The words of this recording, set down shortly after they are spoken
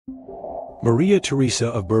Maria Theresa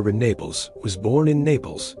of Bourbon-Naples was born in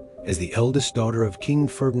Naples as the eldest daughter of King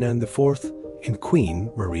Ferdinand IV and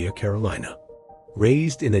Queen Maria Carolina.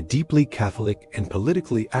 Raised in a deeply Catholic and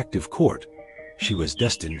politically active court, she was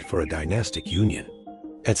destined for a dynastic union.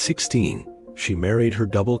 At 16, she married her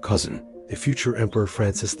double cousin, the future Emperor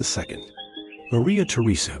Francis II. Maria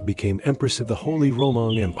Theresa became Empress of the Holy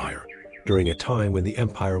Roman Empire during a time when the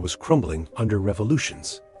empire was crumbling under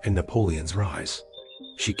revolutions and Napoleon's rise.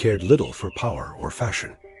 She cared little for power or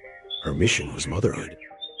fashion. Her mission was motherhood.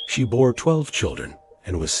 She bore 12 children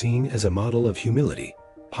and was seen as a model of humility,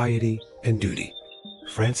 piety, and duty.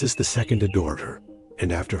 Francis II adored her,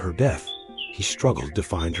 and after her death, he struggled to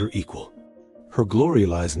find her equal. Her glory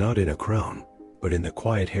lies not in a crown, but in the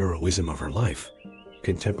quiet heroism of her life,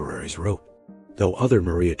 contemporaries wrote. Though other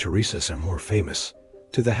Maria Theresas are more famous,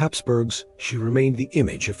 to the Habsburgs she remained the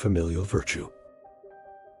image of familial virtue.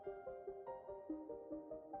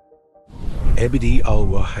 Abd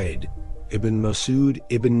al-Wahid ibn Masoud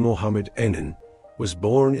ibn Muhammad Anan was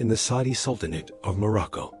born in the Saadi Sultanate of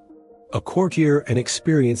Morocco. A courtier and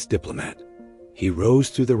experienced diplomat, he rose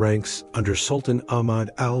through the ranks under Sultan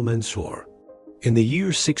Ahmad al-Mansur. In the year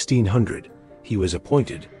 1600, he was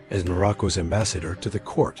appointed as Morocco's ambassador to the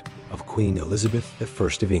court of Queen Elizabeth I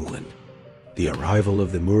of England. The arrival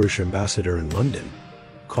of the Moorish ambassador in London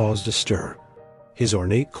caused a stir. His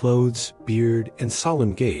ornate clothes, beard, and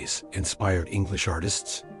solemn gaze inspired English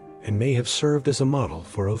artists and may have served as a model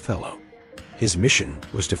for Othello. His mission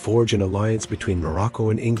was to forge an alliance between Morocco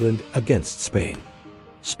and England against Spain.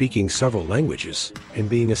 Speaking several languages and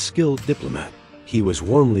being a skilled diplomat, he was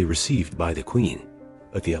warmly received by the Queen,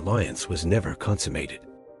 but the alliance was never consummated.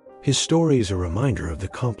 His story is a reminder of the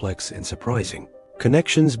complex and surprising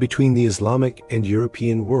connections between the Islamic and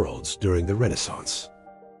European worlds during the Renaissance.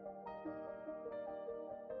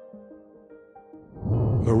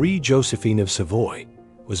 Marie Josephine of Savoy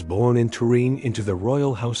was born in Turin into the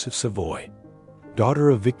royal house of Savoy,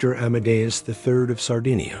 daughter of Victor Amadeus III of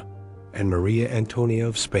Sardinia and Maria Antonia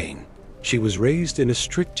of Spain. She was raised in a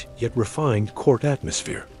strict yet refined court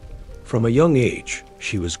atmosphere. From a young age,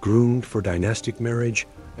 she was groomed for dynastic marriage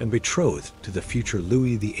and betrothed to the future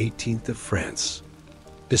Louis XVIII of France.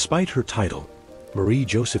 Despite her title, Marie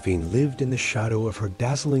Josephine lived in the shadow of her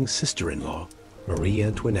dazzling sister-in-law, Marie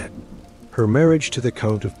Antoinette. Her marriage to the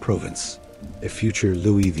Count of Provence, the future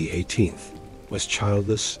Louis XVIII, was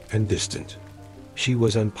childless and distant. She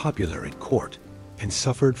was unpopular at court and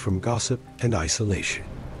suffered from gossip and isolation.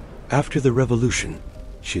 After the Revolution,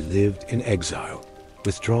 she lived in exile,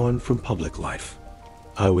 withdrawn from public life.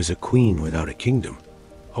 "I was a queen without a kingdom,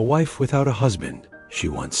 a wife without a husband," she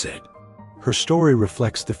once said. Her story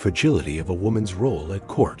reflects the fragility of a woman's role at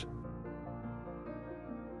court.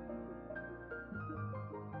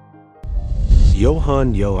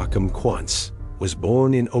 Johann Joachim Quantz was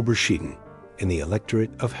born in Oberschieden, in the electorate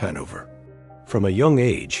of Hanover. From a young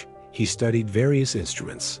age, he studied various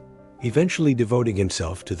instruments, eventually devoting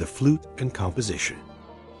himself to the flute and composition.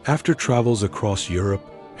 After travels across Europe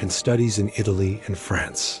and studies in Italy and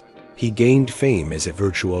France, he gained fame as a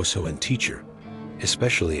virtuoso and teacher,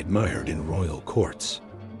 especially admired in royal courts.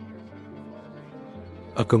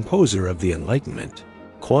 A composer of the Enlightenment,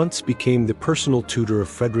 Quantz became the personal tutor of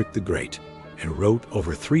Frederick the Great and wrote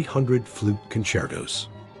over 300 flute concertos.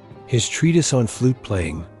 His treatise on flute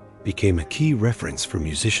playing became a key reference for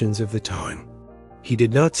musicians of the time. He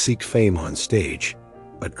did not seek fame on stage,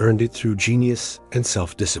 but earned it through genius and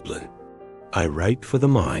self-discipline. "I write for the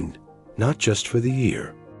mind, not just for the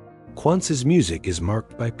ear." Quantz's music is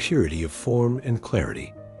marked by purity of form and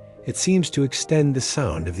clarity. It seems to extend the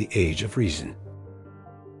sound of the Age of Reason.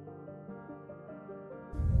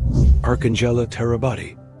 Arcangela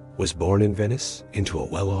Terabatti was born in Venice into a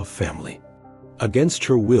well-off family. Against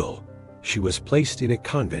her will, she was placed in a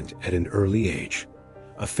convent at an early age,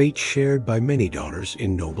 a fate shared by many daughters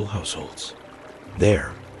in noble households.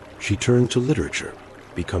 There, she turned to literature,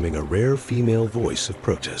 becoming a rare female voice of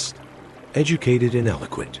protest. Educated and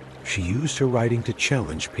eloquent, she used her writing to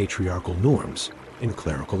challenge patriarchal norms and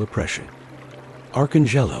clerical oppression.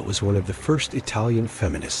 Arcangela was one of the first Italian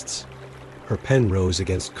feminists. Her pen rose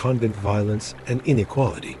against convent violence and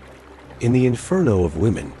inequality. In the Inferno of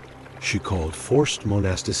Women, she called forced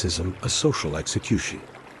monasticism a social execution.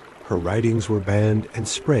 Her writings were banned and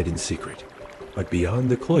spread in secret, but beyond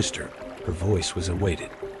the cloister, her voice was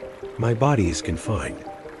awaited. "My body is confined,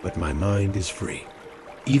 but my mind is free."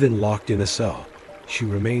 Even locked in a cell, she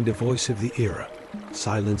remained a voice of the era,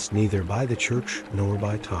 silenced neither by the church nor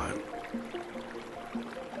by time.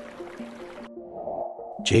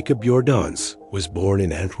 Jacob Jordaens was born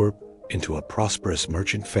in Antwerp into a prosperous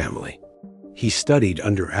merchant family. He studied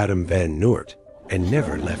under Adam van Noort and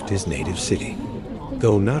never left his native city.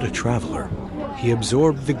 Though not a traveler, he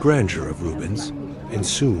absorbed the grandeur of Rubens and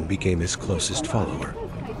soon became his closest follower.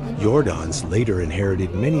 Jordaens later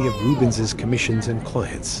inherited many of Rubens's commissions and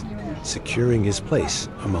clients, securing his place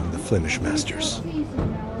among the Flemish masters.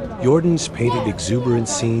 Jordaens painted exuberant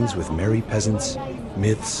scenes with merry peasants,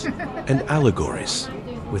 myths, and allegories,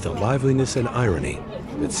 with a liveliness and irony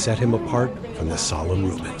that set him apart from the solemn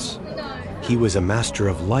Rubens. He was a master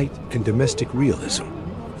of light and domestic realism,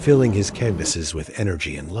 filling his canvases with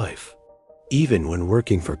energy and life. Even when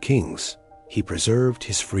working for kings, he preserved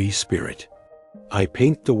his free spirit. I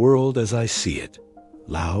paint the world as I see it,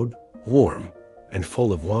 loud, warm, and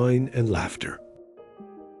full of wine and laughter.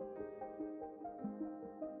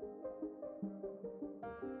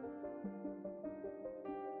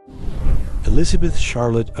 Elizabeth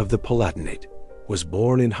Charlotte of the Palatinate was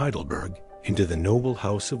born in Heidelberg into the noble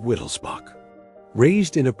house of Wittelsbach.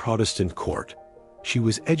 Raised in a Protestant court, she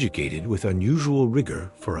was educated with unusual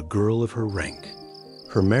rigor for a girl of her rank.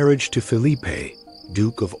 Her marriage to Philippe,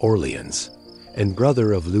 Duke of Orleans, and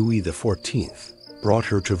brother of Louis XIV, brought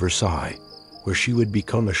her to Versailles, where she would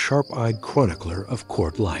become a sharp-eyed chronicler of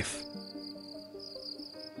court life.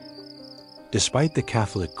 Despite the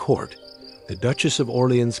Catholic court, the Duchess of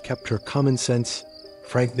Orleans kept her common sense,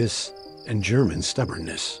 frankness, and German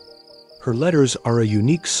stubbornness. Her letters are a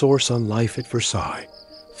unique source on life at Versailles,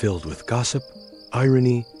 filled with gossip,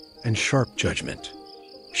 irony, and sharp judgment.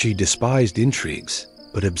 She despised intrigues,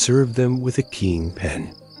 but observed them with a keen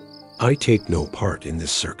pen. I take no part in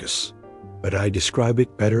this circus, but I describe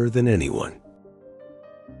it better than anyone.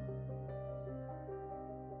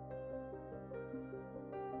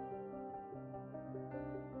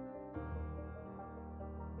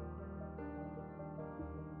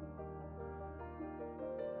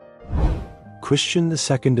 Christian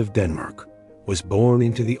II of Denmark was born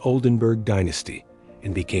into the Oldenburg dynasty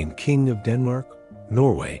and became King of Denmark,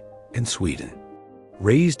 Norway, and Sweden.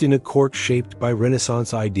 Raised in a court shaped by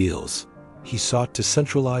Renaissance ideals, he sought to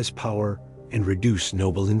centralize power and reduce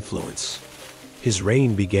noble influence. His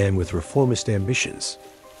reign began with reformist ambitions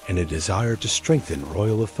and a desire to strengthen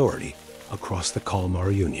royal authority across the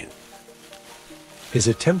Kalmar Union. His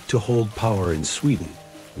attempt to hold power in Sweden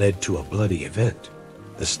led to a bloody event,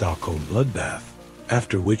 the Stockholm bloodbath,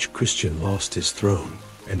 after which Christian lost his throne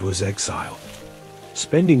and was exiled.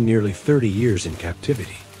 Spending nearly 30 years in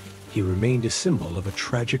captivity, he remained a symbol of a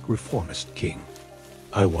tragic reformist king.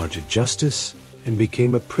 I wanted justice and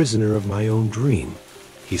became a prisoner of my own dream,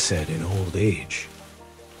 he said in old age.